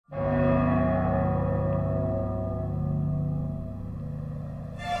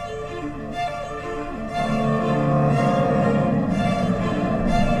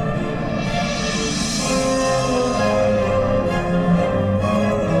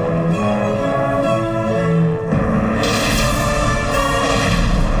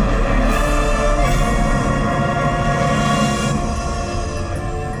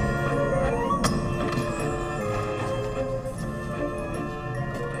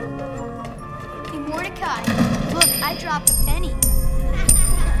Mordecai. Look, I dropped a penny.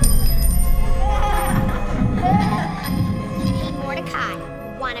 Hey, Mordecai,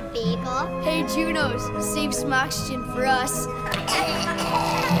 want a bagel? Hey, Junos, save some oxygen for us. Hey,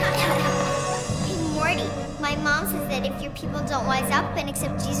 Morty, my mom says that if your people don't wise up and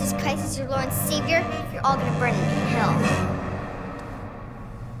accept Jesus Christ as your Lord and Savior, you're all gonna burn in hell.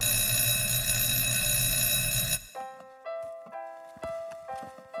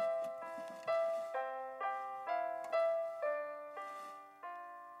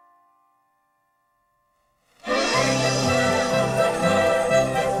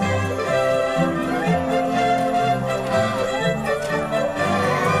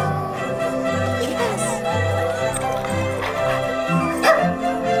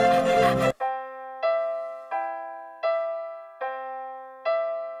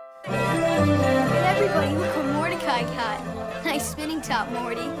 Everybody, look what Mordecai got. Nice spinning top,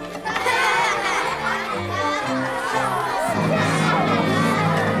 Morty.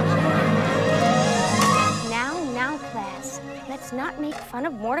 Now, class, let's not make fun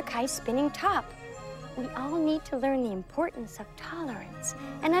of Mordecai's spinning top. We all need to learn the importance of tolerance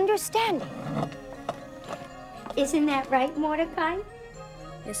and understanding. Isn't that right, Mordecai?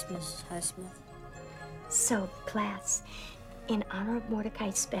 Yes, Miss Highsmith. So, class, in honor of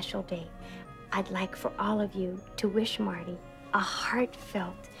Mordecai's special day, I'd like for all of you to wish Marty a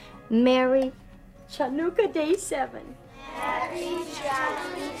heartfelt Merry Chanukah Day 7.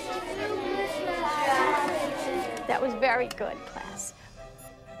 That was very good, class.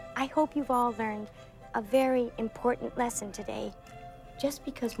 I hope you've all learned a very important lesson today. Just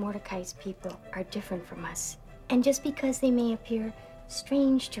because Mordecai's people are different from us, and just because they may appear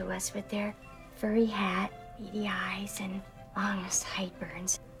strange to us with their furry hat, beady eyes, and long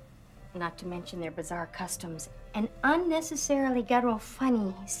sideburns, not to mention their bizarre customs and unnecessarily guttural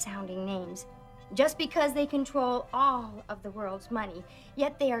funny-sounding names, just because they control all of the world's money,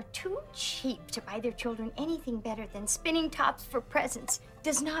 yet they are too cheap to buy their children anything better than spinning tops for presents,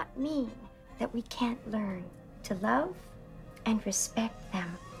 does not mean that we can't learn to love and respect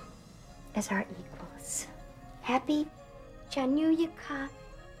them as our equals. Happy Chanukah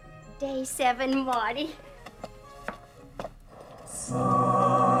Day 7, Marty.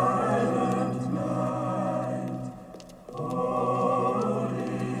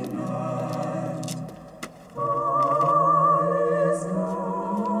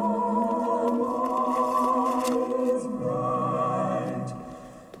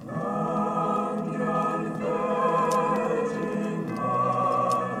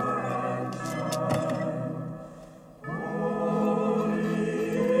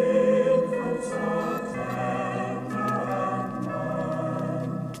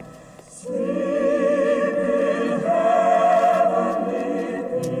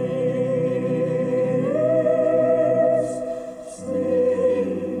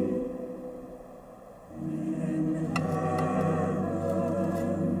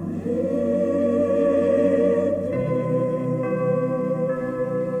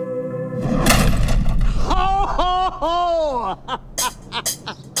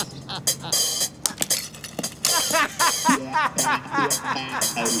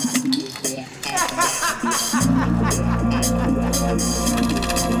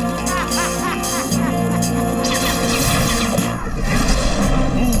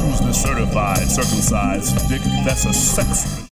 Who's the certified circumcised dick that's a sex